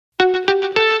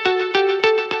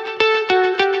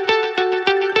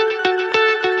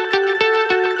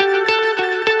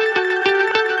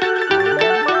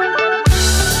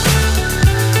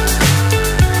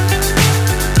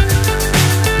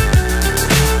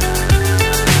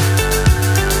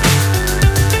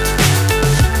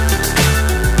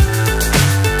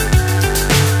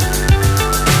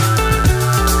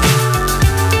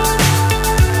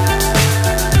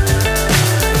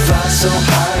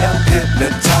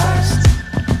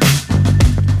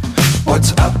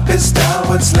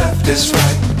left is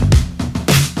right.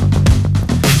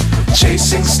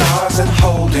 Chasing stars and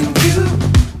holding you.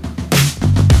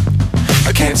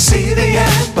 I can't see the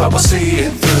end, but we'll see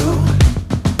it through.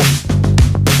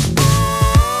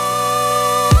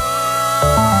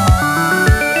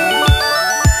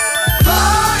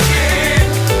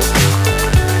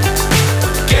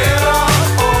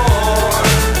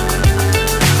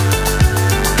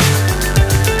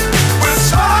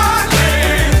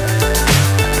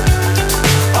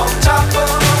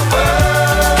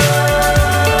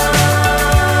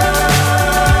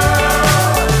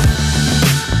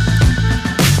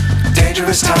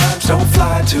 Times don't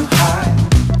fly too high.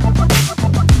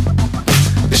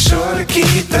 Be sure to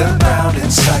keep the ground in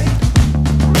sight.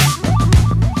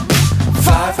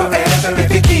 Fly forever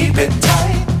if you keep it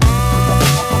tight.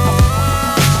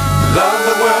 Love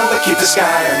the world but keep the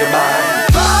sky on your mind.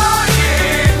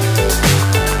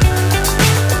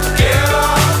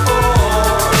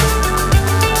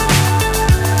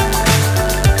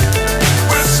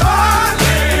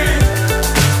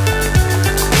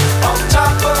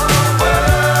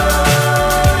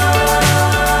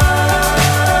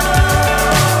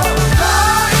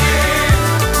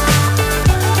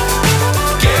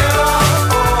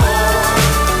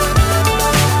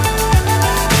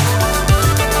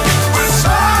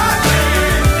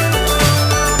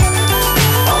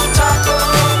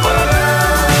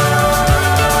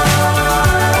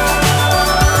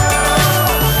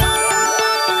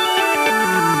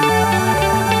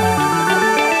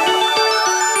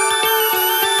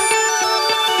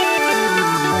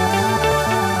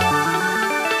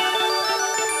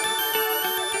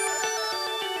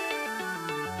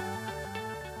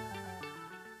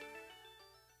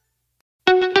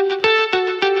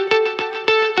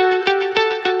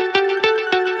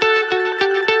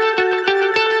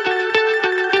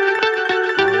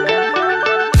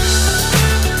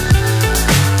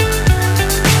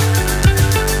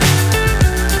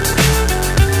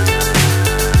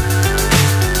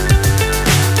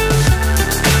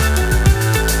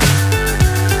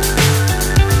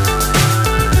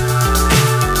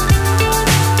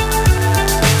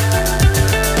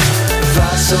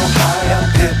 So high I'm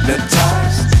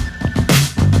hypnotized.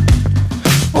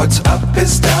 What's up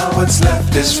is down, what's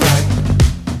left is right.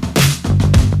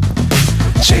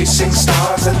 Chasing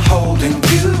stars and holding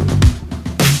you.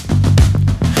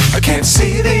 I can't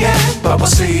see the end, but we'll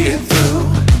see it through.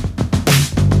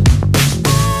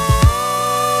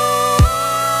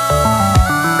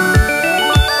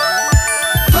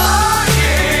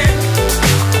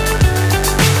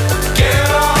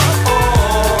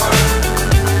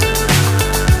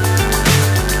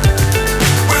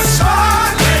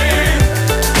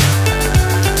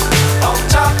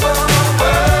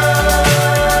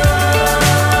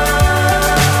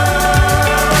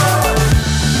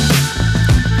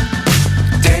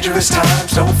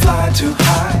 Times don't fly too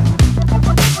high.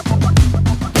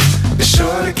 Be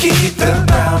sure to keep the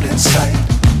ground in sight.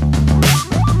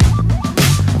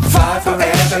 Fly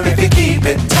forever if you keep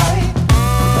it tight.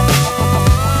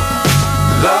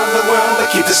 Love the world but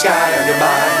keep the sky on your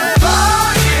mind.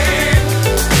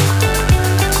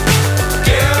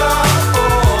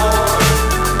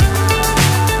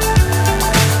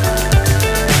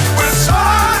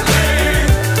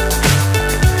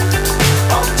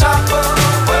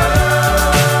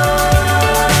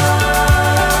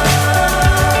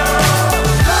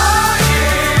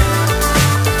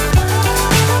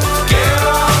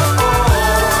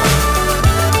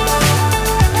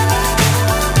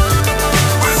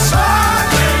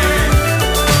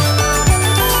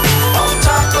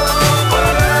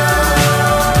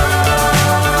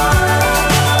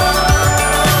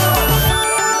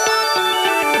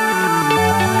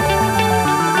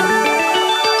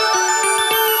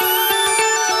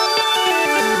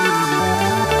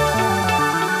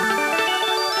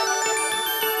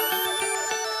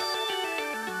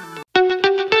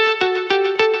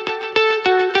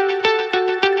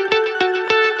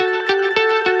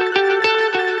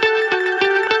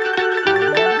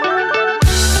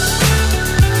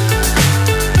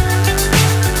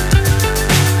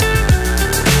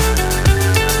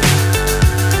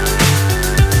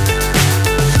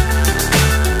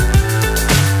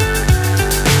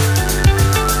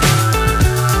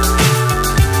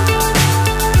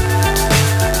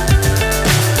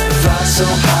 So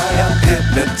high I'm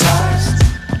hypnotized.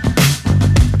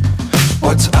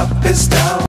 What's up is down.